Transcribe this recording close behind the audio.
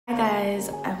Hi guys,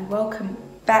 and welcome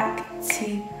back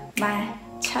to my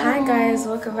channel. Hi guys,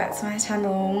 welcome back to my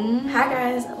channel. Hi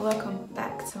guys, welcome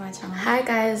back to my channel. Hi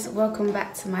guys, welcome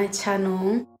back to my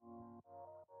channel.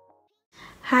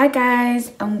 Hi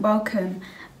guys, and welcome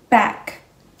back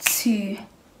to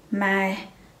my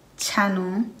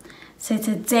channel. So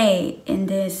today in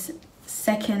this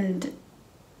second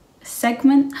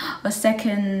segment or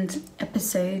second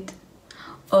episode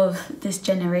of this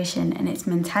generation and its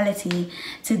mentality,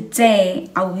 today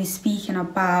I'll be speaking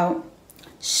about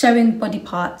showing body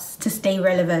parts to stay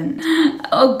relevant.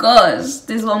 Oh gosh,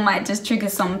 this one might just trigger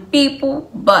some people,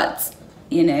 but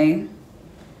you know,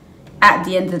 at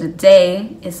the end of the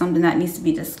day, it's something that needs to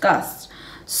be discussed.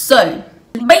 So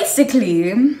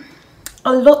basically,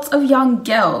 a lot of young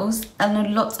girls and a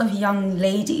lot of young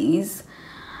ladies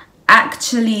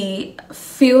actually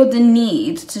feel the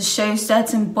need to show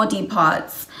certain body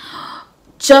parts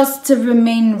just to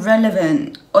remain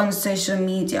relevant on social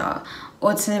media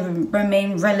or to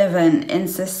remain relevant in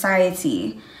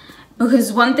society.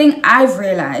 Because one thing I've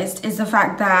realized is the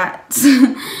fact that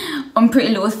on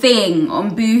Pretty Little Thing,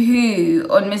 on Boohoo,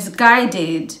 on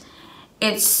Misguided,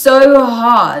 it's so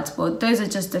hard, well those are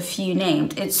just a few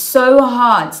named, it's so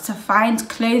hard to find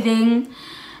clothing,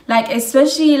 like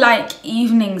especially like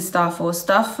evening stuff or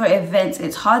stuff for events.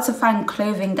 It's hard to find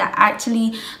clothing that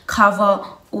actually cover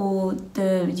all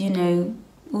the, you know,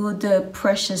 all the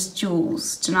precious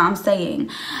jewels. Do you know what I'm saying?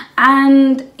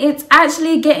 And it's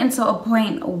actually getting to a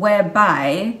point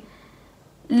whereby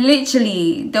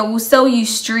literally they will sell you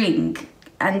string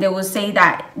and they will say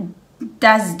that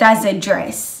that's a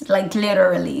dress, like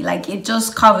literally, like it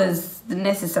just covers the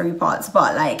necessary parts,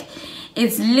 but like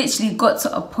it's literally got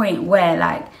to a point where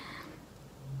like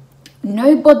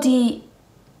nobody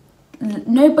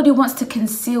wants to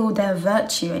conceal their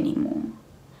virtue anymore.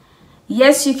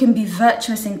 Yes, you can be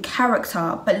virtuous in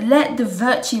character, but let the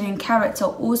virtue in character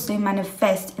also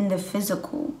manifest in the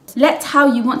physical. Let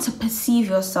how you want to perceive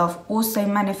yourself also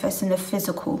manifest in the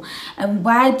physical. And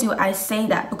why do I say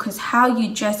that? Because how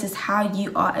you dress is how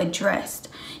you are addressed.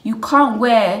 You can't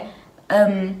wear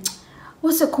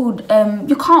what's it called?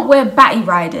 You can't wear batty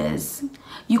riders.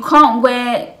 You can't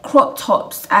wear crop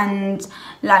tops and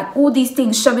like all these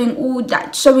things showing all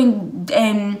that, showing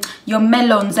your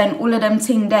melons and all of them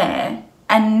thing there,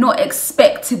 and not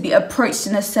expect to be approached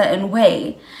in a certain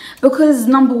way. Because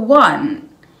number one,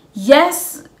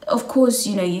 yes, of course,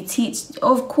 you know, you teach,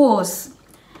 of course,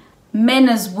 men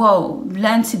as well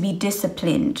learn to be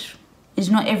disciplined. It's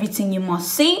not everything you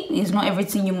must see, it's not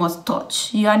everything you must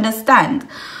touch. You understand?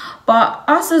 But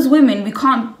us as women, we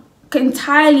can't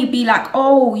entirely be like,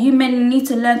 oh, you men need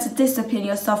to learn to discipline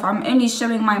yourself. I'm only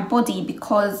showing my body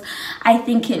because I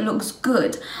think it looks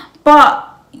good. But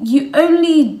you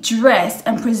only dress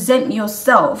and present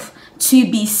yourself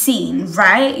to be seen,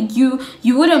 right? You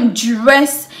wouldn't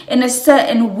dress in a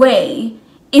certain way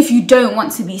if you don't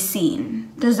want to be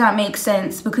seen. Does that make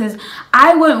sense? Because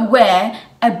I won't wear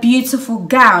a beautiful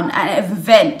gown at an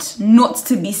event not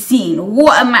to be seen.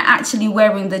 What am I actually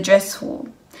wearing the dress for?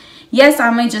 Yes, I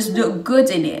may just look good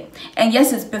in it, and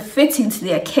yes, it's befitting to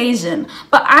the occasion,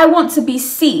 but I want to be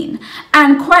seen.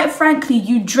 And quite frankly,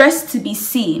 you dress to be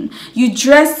seen. You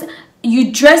dress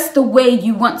the way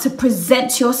you want to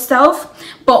present yourself,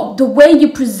 but the way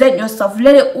you present yourself,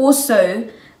 let it also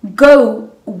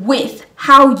go with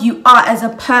how you are as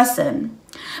a person.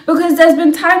 Because there's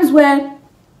been times where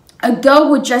a girl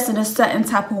would dress in a certain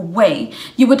type of way.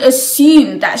 You would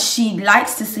assume that she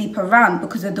likes to sleep around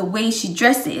because of the way she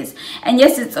dresses. And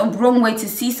yes, it's a wrong way to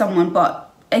see someone,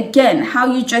 but again,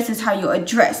 how you dress is how you're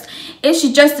addressed. If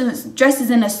she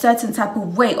dresses in a certain type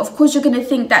of way, of course you're going to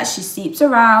think that she sleeps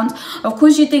around. Of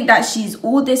course you think that she's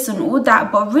all this and all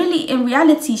that. But really, in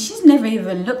reality, she's never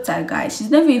even looked at a guy. She's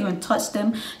never even touched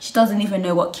them. She doesn't even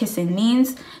know what kissing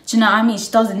means. Do you know what I mean? She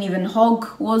doesn't even hug.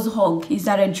 What's hug? Is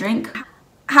that a drink?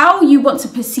 How you want to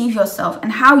perceive yourself and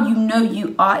how you know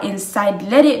you are inside,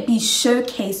 let it be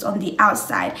showcased on the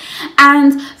outside.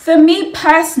 And for me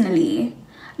personally,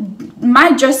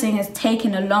 my dressing has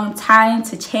taken a long time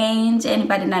to change.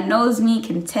 Anybody that knows me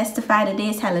can testify to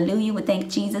this. Hallelujah. We thank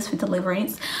Jesus for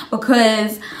deliverance.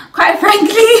 Because quite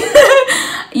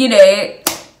frankly, you know,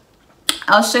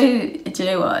 I'll show you. Do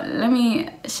you know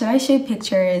what? Should I show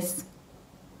pictures?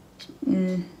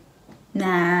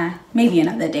 Nah, maybe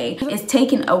another day. It's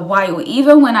taken a while.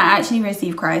 Even when I actually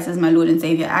received Christ as my Lord and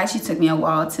Savior, it actually took me a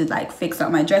while to like fix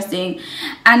up my dressing.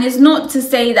 And it's not to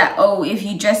say that, oh, if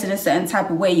you dress in a certain type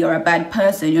of way, you're a bad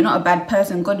person. You're not a bad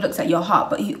person. God looks at your heart,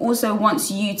 but he also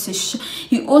wants you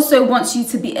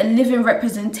to be a living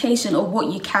representation of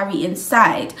what you carry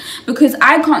inside. Because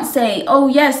I can't say, oh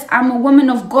yes, I'm a woman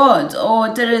of God, or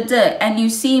and you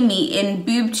see me in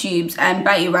boob tubes and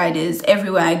batty riders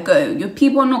everywhere I go. Your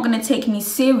people are not going to take me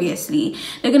seriously.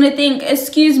 They're gonna think,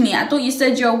 excuse me, I thought you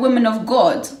said you're a woman of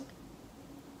God.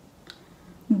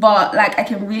 But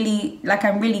like I'm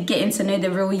really getting to know the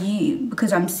real you,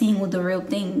 because I'm seeing all the real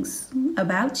things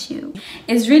about you.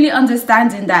 It's really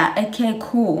understanding that, okay,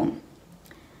 cool,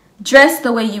 dress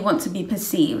the way you want to be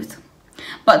perceived,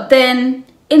 but then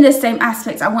in the same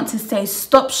aspect, I want to say,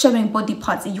 stop showing body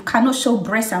parts. You cannot show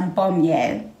breast and bum,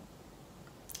 yeah,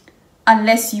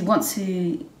 unless you want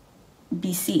to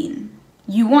be seen.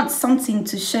 You want something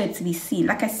to show to be seen.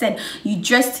 Like I said, you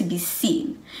dress to be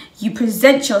seen. You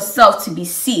present yourself to be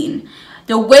seen.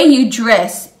 The way you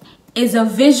dress is a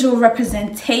visual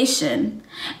representation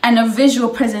and a visual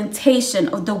presentation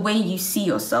of the way you see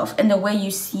yourself and the way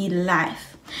you see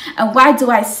life. And why do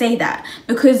I say that?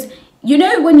 Because you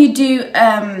know, when you do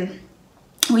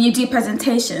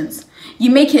presentations,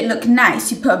 you make it look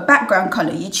nice. You put a background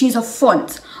color, you choose a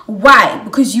font. Why?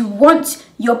 Because you want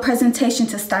your presentation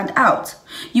to stand out.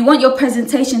 You want your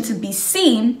presentation to be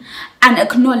seen and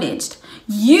acknowledged.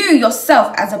 You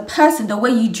yourself as a person, the way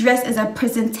you dress is a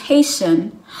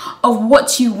presentation of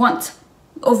what you want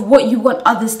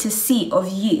others to see of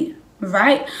you,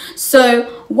 right?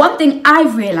 So one thing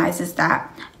I've realized is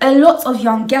that a lot of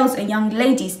young girls and young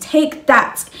ladies take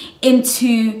that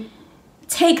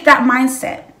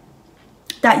mindset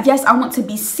that yes, I want to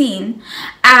be seen,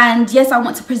 and yes, I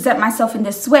want to present myself in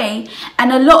this way,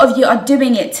 and a lot of you are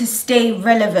doing it to stay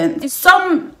relevant.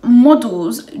 Some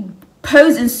models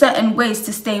pose in certain ways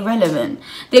to stay relevant.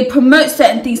 They promote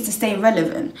certain things to stay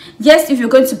relevant. Yes, if you're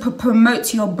going to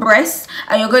promote your breasts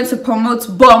and you're going to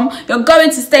promote bum, you're going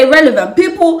to stay relevant.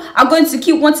 People are going to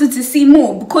keep wanting to see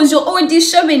more because you're already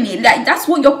showing it. Like, that's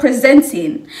what you're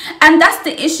presenting. And that's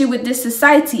the issue with this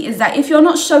society, is that if you're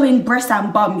not showing breast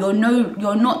and bum, you're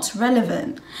not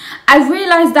relevant. I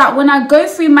realized that when I go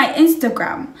through my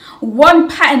Instagram, one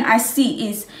pattern I see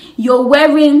is you're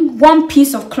wearing one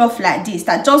piece of cloth like this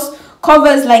that just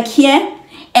covers like here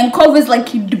and covers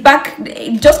like the back.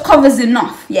 It just covers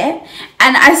enough, yeah.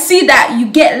 And I see that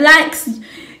you get likes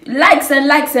and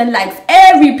likes.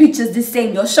 Every picture's the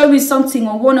same. You're showing something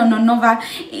on one on another.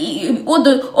 All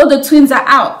the twins are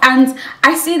out, and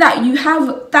I see that you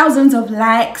have thousands of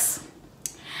likes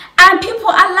and people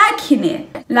are liking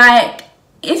it. Like,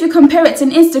 if you compare it to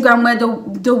an Instagram where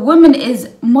the woman is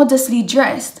modestly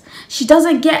dressed, she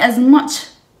doesn't get as much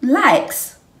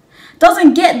likes,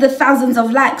 doesn't get the thousands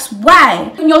of likes.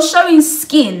 Why? When you're showing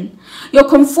skin, you're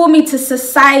conforming to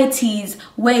society's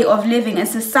way of living and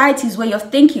society's way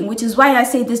of thinking, which is why I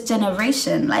say this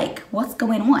generation, like, what's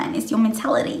going on? It's your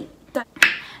mentality.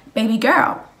 Baby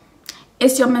girl,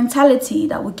 it's your mentality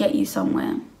that will get you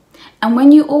somewhere. And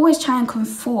when you always try and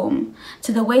conform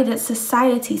to the way that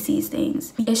society sees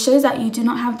things, it shows that you do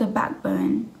not have the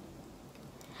backbone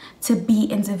to be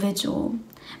individual.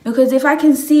 Because if I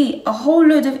can see a whole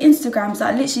load of Instagrams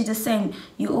that are literally the same,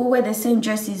 you all wear the same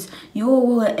dresses, you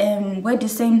all wear the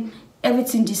same,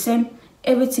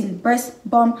 everything, breast,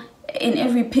 bum, in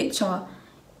every picture,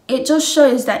 it just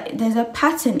shows that there's a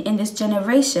pattern in this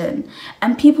generation,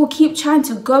 and people keep trying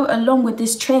to go along with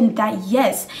this trend that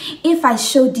yes, if I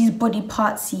show these body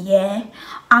parts, yeah,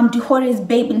 I'm the hottest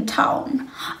babe in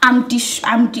town, I'm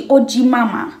the OG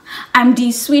mama, I'm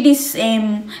the sweetest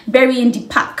berry in the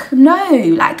pack. No,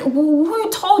 like, who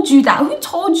told you that? Who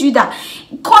told you that?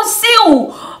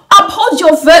 Conceal, uphold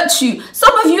your virtue.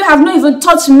 Some of you have not even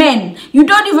touched men. You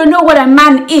don't even know what a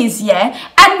man is, yeah?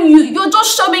 And you're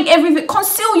just showing everything.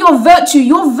 Conceal your virtue.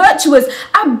 You're virtuous.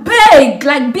 I beg,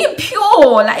 like, be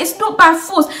pure. Like, it's not by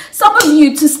force. Some of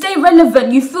you, to stay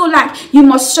relevant, you feel like you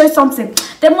must show something.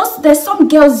 There's some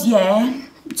girls, yeah?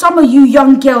 Some of you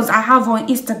young girls I have on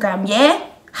Instagram, yeah?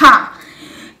 Ha!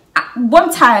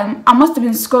 One time I must have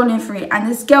been scrolling through it, and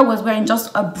this girl was wearing just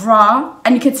a bra,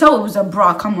 and you could tell it was a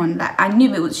bra. Come on, like, I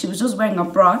knew it was, she was just wearing a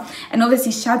bra, and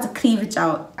obviously she had the cleavage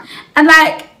out, and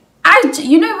like,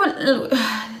 you know what,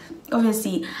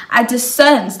 obviously I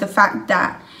discern the fact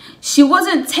that She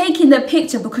wasn't taking the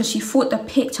picture because she thought the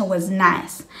picture was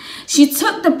nice. She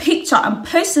took the picture and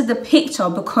posted the picture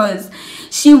because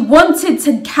she wanted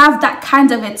to have that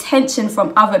kind of attention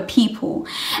from other people.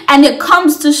 And it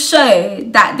comes to show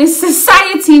that the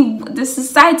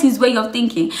society's way of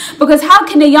thinking. Because how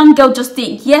can a young girl just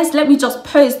think, yes, let me just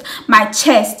post my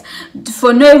chest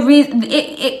for no reason?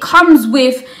 It comes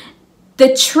with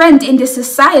the trend in the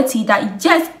society that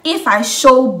yes, if I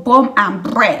show bum and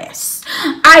breasts,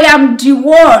 I am the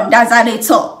one that's at the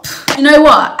top. You know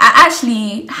what? I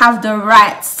actually have the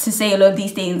right to say all of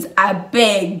these things. I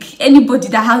beg anybody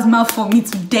that has mouth for me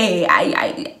today.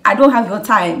 I don't have your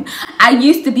time. I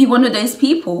used to be one of those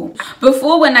people.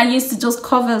 Before, when I used to just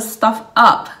cover stuff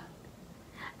up,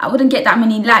 I wouldn't get that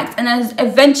many likes, and then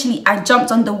eventually I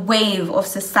jumped on the wave of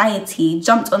society,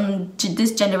 jumped on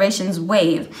this generation's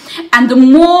wave, and the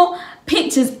more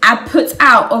pictures I put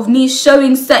out of me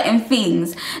showing certain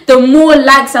things, the more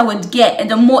likes I would get and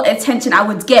the more attention I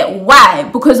would get. Why?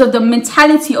 Because of the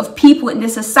mentality of people in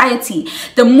this society.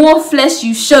 The more flesh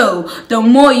you show, the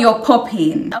more you're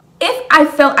popping. If I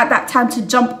felt at that time to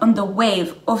jump on the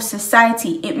wave of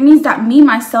society, it means that me,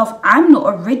 myself, I'm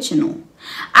not original.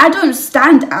 I don't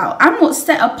stand out. I'm not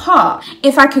set apart.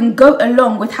 If I can go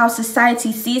along with how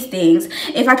society sees things,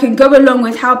 if I can go along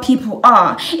with how people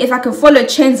are, if I can follow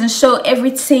trends and show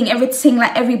everything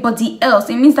like everybody else,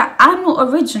 it means that I'm not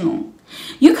original.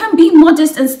 You can be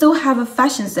modest and still have a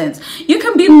fashion sense. You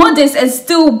can be modest and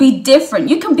still be different.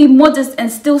 You can be modest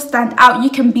and still stand out.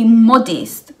 You can be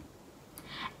modest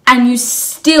and you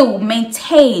still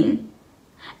maintain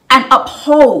and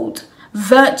uphold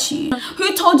virtue.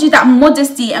 Who told you that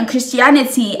modesty and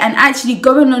Christianity and actually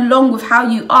going along with how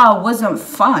you are wasn't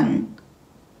fun?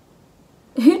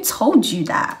 Who told you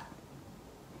that?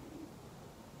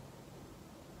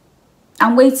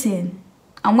 I'm waiting.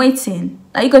 I'm waiting.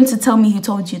 Are you going to tell me who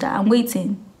told you that? I'm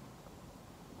waiting.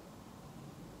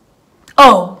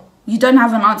 Oh, you don't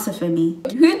have an answer for me.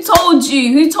 Who told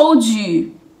you? Who told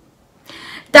you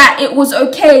that it was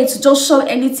okay to just show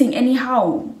anything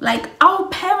anyhow? Like, our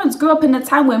parents grew up in a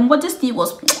time when modesty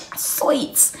was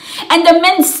sweet, and the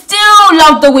men still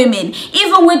love the women,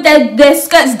 even with their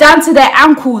skirts down to their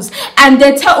ankles and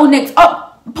their turtlenecks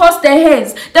up past their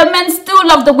heads. The men still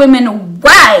love the women.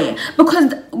 Why?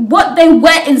 Because what they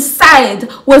were inside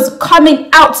was coming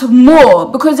out more,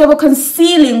 because they were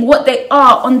concealing what they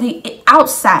are on the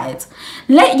outside.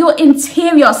 Let your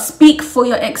interior speak for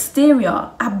your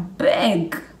exterior. I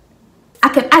beg. I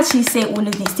can actually say all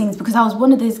of these things because I was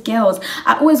one of those girls.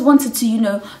 I always wanted to, you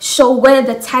know, wear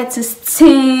the tightest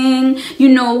thing, you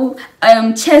know,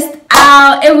 chest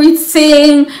out,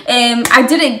 everything. I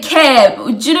didn't care.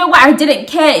 Do you know why I didn't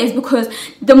care? Is because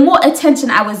the more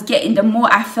attention I was getting, the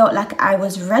more I felt like I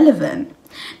was relevant.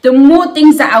 The more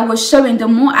things that I was showing, the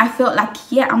more I felt like,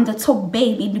 yeah, I'm the top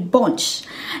babe in the bunch.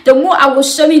 The more I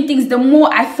was showing things, the more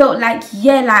I felt like,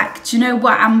 yeah, like, do you know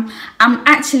what, I'm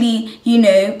actually, you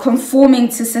know, conforming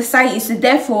to society, so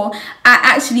therefore I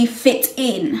actually fit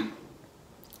in.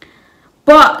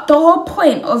 But the whole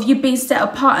point of you being set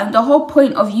apart, and the whole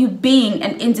point of you being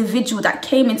an individual that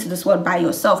came into this world by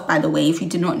yourself, by the way, if you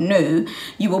did not know,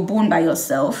 you were born by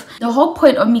yourself. The whole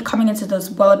point of me coming into this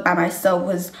world by myself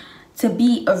was to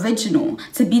be original,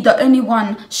 to be the only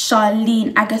one,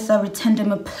 Charlene Agatha Rutenda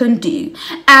Mapundu.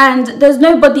 And there's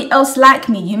nobody else like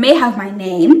me. You may have my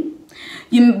name,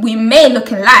 we may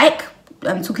look alike.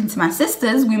 I'm talking to my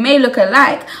sisters, we may look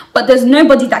alike, but there's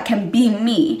nobody that can be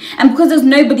me. And because there's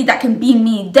nobody that can be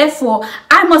me, therefore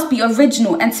I must be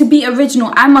original, and to be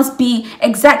original I must be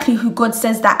exactly who God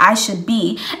says that I should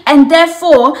be, and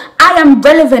therefore I am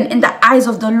relevant in the eyes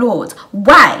of the Lord.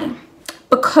 Why?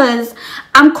 Because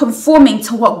I'm conforming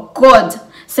to what God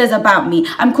says about me.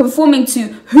 I'm conforming to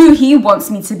who He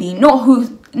wants me to be, not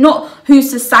who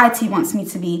society wants me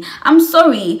to be. I'm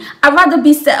sorry, I'd rather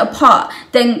be set apart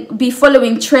than be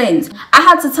following trends. I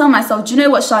had to tell myself, do you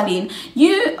know what, Charlene?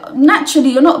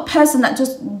 You're not a person that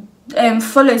just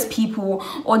follows people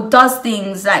or does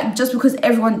things like just because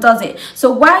everyone does it.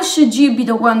 So why should you be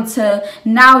the one to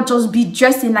now just be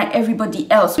dressing like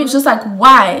everybody else? It's just like,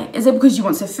 why? Is it because you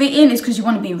want to fit in? Is it because you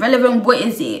want to be relevant? What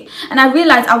is it? And I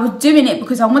realized I was doing it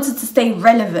because I wanted to stay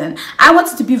relevant. I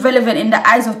wanted to be relevant in the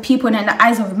eyes of people and in the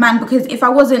eyes of man, because if I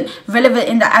wasn't relevant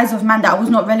in the eyes of man, that I was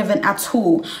not relevant at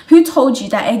all. Who told you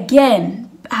that?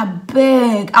 Again, I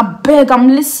beg, I'm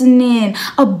listening.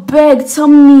 I beg, tell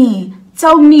me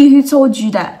who told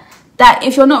you that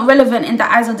if you're not relevant in the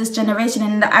eyes of this generation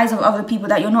and in the eyes of other people,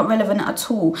 that you're not relevant at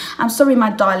all. I'm sorry,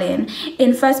 my darling.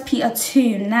 In 1 Peter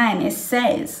 2:9 it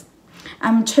says,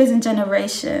 I'm a chosen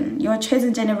generation. You're a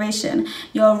chosen generation.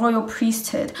 You're a royal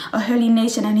priesthood, a holy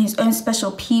nation, and his own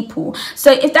special people.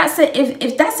 So if that's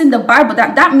if that's in the Bible,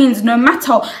 that means no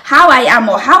matter how I am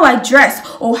or how I dress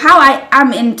or how I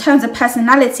am in terms of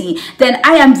personality, then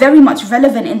I am very much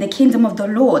relevant in the kingdom of the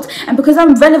Lord. And because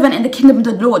I'm relevant in the kingdom of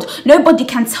the Lord, nobody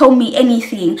can tell me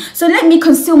anything. So let me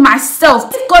conceal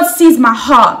myself. If God sees my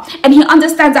heart and he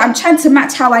understands that I'm trying to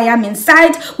match how I am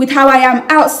inside with how I am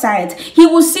outside, he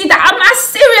will see that I'm a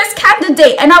serious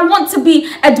candidate and I want to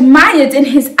be admired in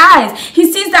his eyes.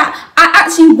 He sees that I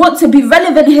actually want to be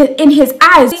relevant in his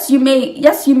eyes.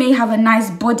 Yes, you may have a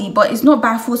nice body, but it's not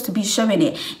by force to be showing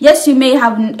it. Yes, you may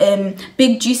have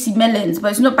big juicy melons,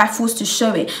 but it's not by force to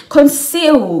show it.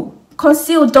 Conceal,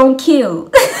 don't kill.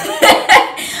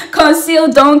 Conceal,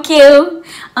 don't kill.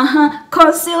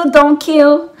 Conceal, don't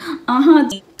kill.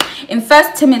 In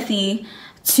 1 Timothy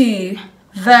 2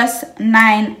 verse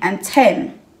 9 and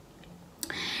 10.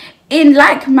 In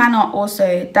like manner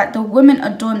also, that the women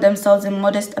adorn themselves in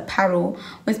modest apparel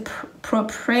with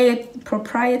propriety.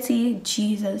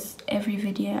 Jesus, every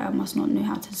video I must not know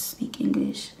how to speak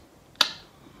English.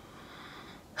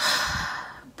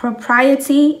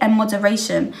 Propriety and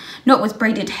moderation, not with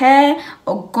braided hair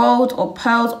or gold or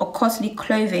pearls or costly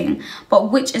clothing,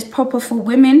 but which is proper for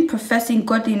women professing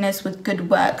godliness with good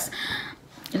works.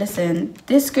 Listen,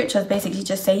 this scripture is basically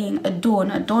just saying adorn.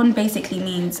 Adorn basically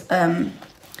means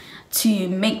to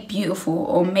make beautiful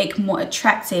or make more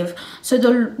attractive. So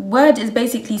the word is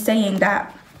basically saying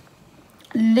that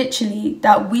literally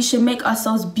that we should make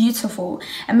ourselves beautiful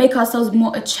and make ourselves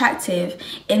more attractive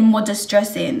in modest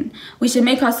dressing. We should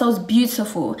make ourselves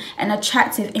beautiful and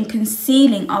attractive in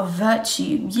concealing our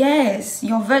virtue. Yes,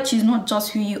 your virtue is not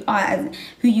just who you are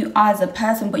as a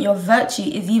person, but your virtue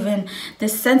is even the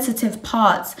sensitive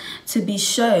parts to be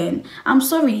shown. I'm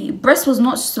sorry, breast was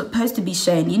not supposed to be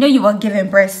shown. You know, you were given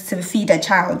breast to feed a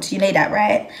child, you know that,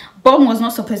 right? Bum was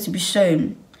not supposed to be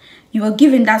shown. You were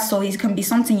given that so it can be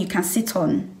something you can sit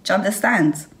on. Do you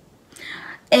understand?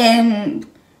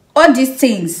 All these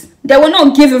things, they were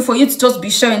not given for you to just be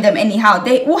showing them anyhow.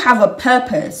 They all have a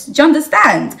purpose. Do you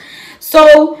understand?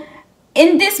 So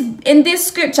in this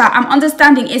scripture, I'm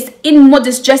understanding it's in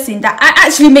modest dressing that I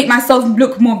actually make myself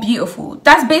look more beautiful.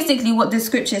 That's basically what this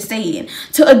scripture is saying.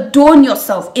 To adorn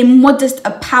yourself in modest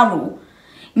apparel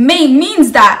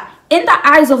means that in the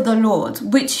eyes of the Lord,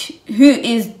 who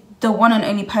is the one and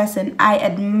only person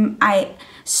I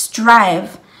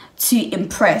strive to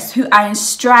impress, who I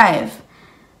strive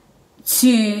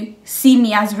to see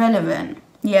me as relevant,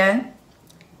 yeah?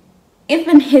 If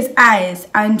in his eyes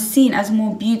I'm seen as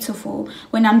more beautiful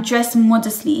when I'm dressed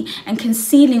modestly and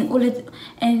concealing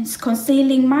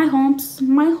concealing my humps,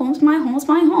 then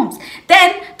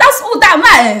that's all that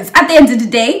matters at the end of the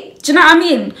day. Do you know what I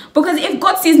mean? Because if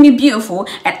God sees me beautiful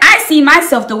and I see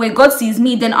myself the way God sees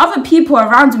me, then other people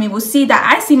around me will see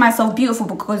that I see myself beautiful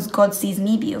because God sees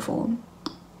me beautiful.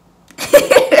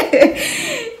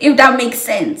 If that makes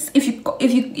sense.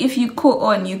 If you caught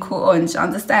on, you caught on. Do you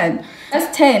understand?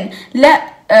 Verse 10.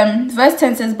 Verse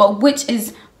 10 says, but which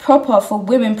is proper for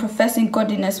women professing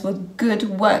godliness with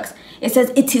good works. It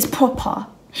says it is proper.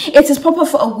 It is proper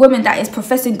for a woman that is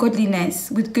professing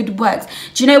godliness with good works.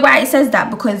 Do you know why it says that?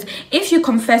 Because if you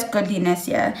confess godliness,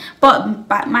 yeah, but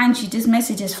mind you, this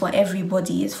message is for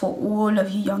everybody. It's for all of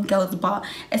you young girls, but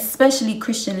especially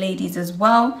Christian ladies as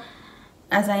well,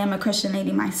 as I am a Christian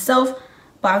lady myself.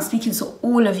 But I'm speaking to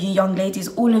all of you young ladies,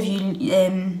 all of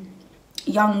you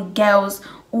young girls,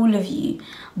 all of you.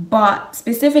 But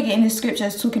specifically in the scripture,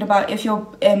 it's talking about if you're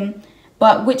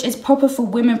but which is proper for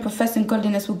women professing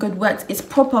godliness with good works. It's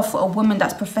proper for a woman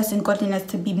that's professing godliness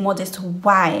to be modest.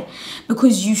 Why?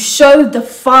 Because you show the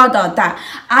Father that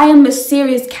I am a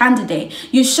serious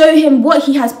candidate. You show him what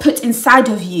he has put inside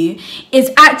of you is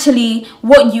actually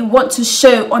what you want to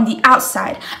show on the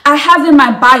outside. I have in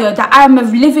my bio that I am a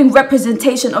living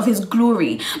representation of his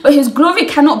glory, but his glory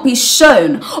cannot be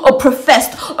shown or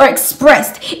professed or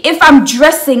expressed if I'm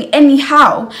dressing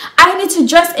anyhow. I need to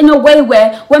dress in a way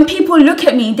where when people look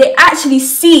at me, they actually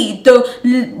see the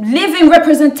living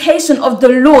representation of the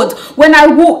Lord. When I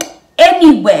walk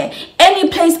anywhere, any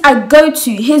place I go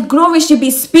to, his glory should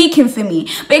be speaking for me.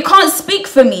 But it can't speak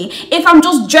for me if I'm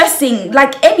just dressing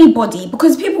like anybody,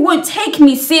 because people won't take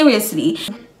me seriously.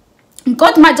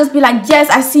 God might just be like, yes,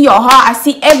 I see your heart, I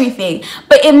see everything,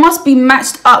 but it must be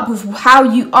matched up with how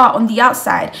you are on the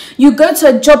outside. You go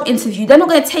to a job interview, they're not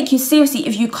going to take you seriously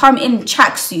if you come in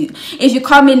tracksuit, if you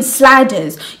come in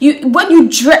sliders. When you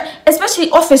dress,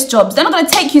 especially office jobs, they're not going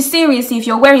to take you seriously if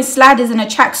you're wearing sliders and a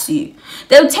tracksuit.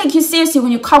 They'll take you seriously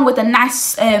when you come with a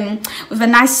nice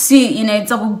suit, you know,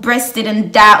 double-breasted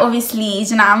and that, obviously,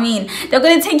 you know what I mean? They're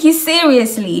going to take you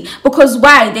seriously because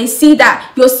why? They see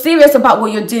that you're serious about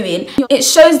what you're doing. It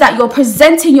shows that you're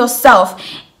presenting yourself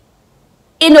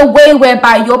in a way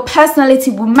whereby your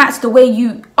personality will match the way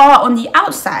you are on the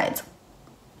outside.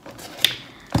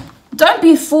 Don't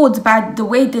be fooled by the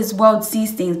way this world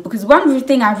sees things, because one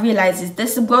thing I realize is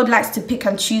this world likes to pick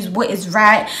and choose what is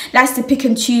right, likes to pick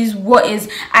and choose what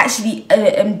is actually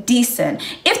decent.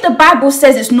 If the Bible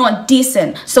says it's not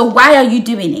decent, so why are you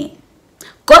doing it?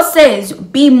 God says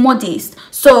be modest,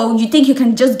 so you think you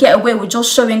can just get away with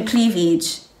just showing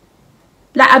cleavage?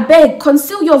 Like, I beg,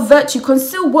 conceal your virtue,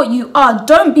 conceal what you are.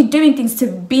 Don't be doing things to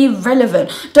be relevant.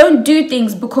 Don't do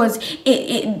things because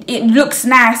it looks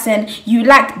nice and you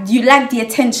like the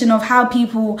attention of how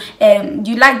people,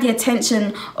 you like the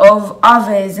attention of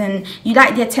others and you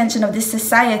like the attention of this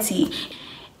society.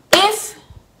 If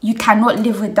you cannot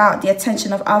live without the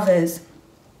attention of others,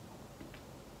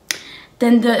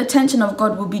 then the attention of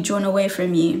God will be drawn away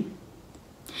from you.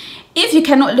 If you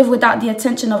cannot live without the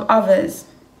attention of others,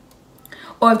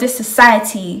 or of this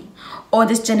society, or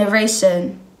this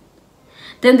generation,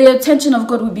 then the attention of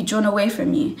God will be drawn away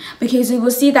from you, because you will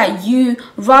see that you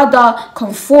rather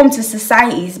conform to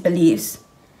society's beliefs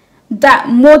that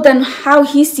more than how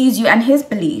he sees you and his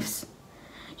beliefs.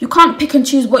 You can't pick and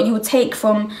choose what you will take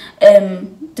from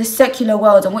the secular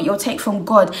world and what you'll take from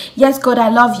God. Yes, God, I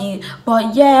love you,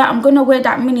 but yeah, I'm gonna wear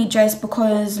that mini dress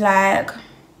because, like,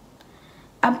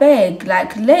 I beg,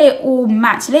 like, let it all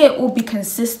match, let it all be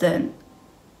consistent.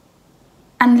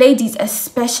 And ladies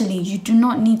especially, you do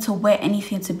not need to wear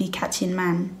anything to be catching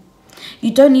man. You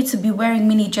don't need to be wearing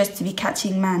mini dress to be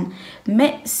catching man.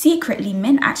 Secretly,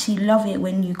 men actually love it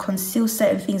when you conceal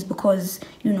certain things because,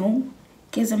 you know,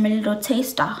 gives them a little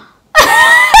taster.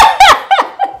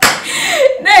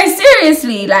 No,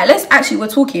 seriously, like, we're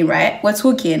talking, right? We're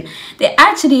talking. They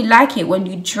actually like it when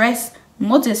you dress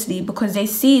modestly because they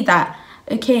see that,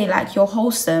 okay, like, you're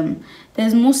wholesome.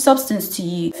 There's more substance to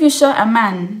you. If you show a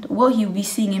man what he'll be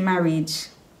seeing in marriage,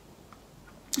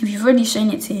 if you've already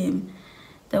shown it to him,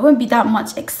 there won't be that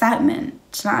much excitement.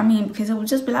 Do you know what I mean? Because it will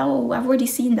just be like, oh, I've already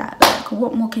seen that. Like,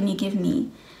 what more can you give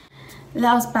me?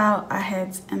 Let us bow our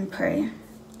heads and pray.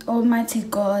 Almighty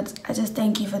God, I just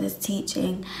thank you for this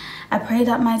teaching. I pray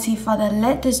that, mighty Father,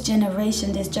 let this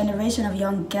generation of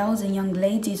young girls and young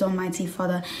ladies, almighty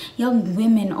Father, young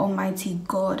women, almighty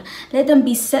God, let them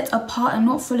be set apart and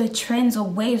not follow trends or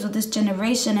waves of this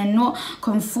generation and not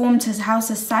conform to how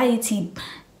society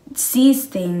sees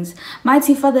things.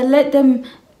 Mighty Father, let them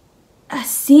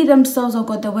see themselves, oh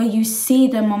God, the way you see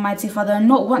them, almighty Father, and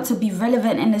not want to be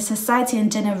relevant in a society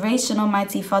and generation,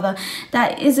 almighty Father,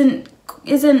 that isn't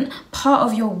part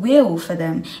of your will for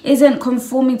them, isn't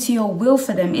conforming to your will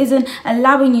for them, isn't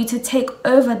allowing you to take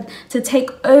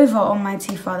over,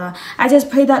 almighty Father. I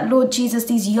just pray that, Lord Jesus,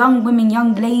 these young women,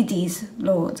 young ladies,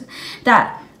 Lord,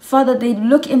 that Father, they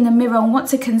look in the mirror and want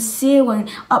to conceal and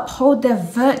uphold their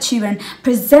virtue and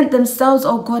present themselves,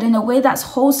 oh God, in a way that's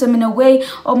wholesome, in a way,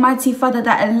 almighty Father,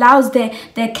 that allows their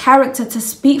character to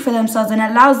speak for themselves and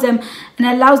allows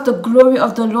the glory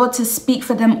of the Lord to speak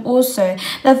for them also.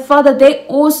 That, Father, they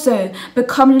also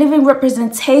become living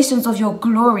representations of your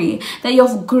glory, that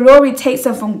your glory takes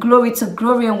them from glory to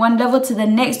glory and one level to the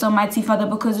next, almighty Father,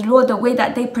 because, Lord, the way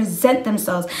that they present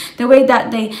themselves, the way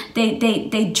that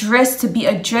they dress to be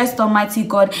addressed, almighty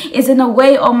God, is in a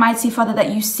way, almighty Father,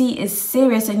 that you see is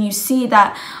serious, and you see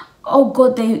that, oh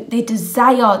God, they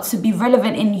desire to be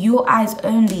relevant in your eyes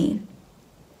only.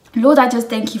 Lord, I just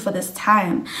thank you for this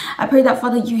time. I pray that,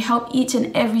 Father, you help each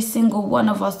and every single one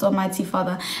of us, almighty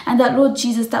Father, and that, Lord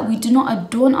Jesus, that we do not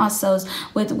adorn ourselves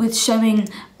with showing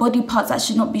body parts that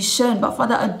should not be shown, but,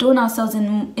 Father, adorn ourselves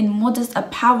in modest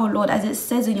apparel, Lord, as it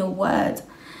says in your word.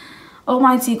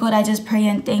 Almighty God, I just pray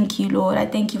and thank you, Lord. I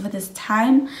thank you for this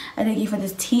time. I thank you for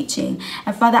this teaching.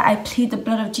 And Father, I plead the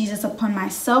blood of Jesus upon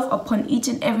myself, upon each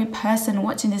and every person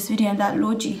watching this video, and that,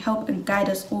 Lord, you help and guide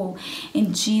us all.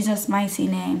 In Jesus' mighty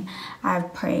name,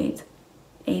 I've prayed.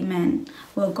 Amen.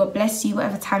 Well, God bless you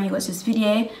whatever time you watch this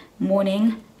video,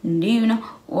 morning, noon,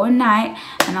 or night.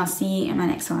 And I'll see you in my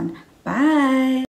next one. Bye.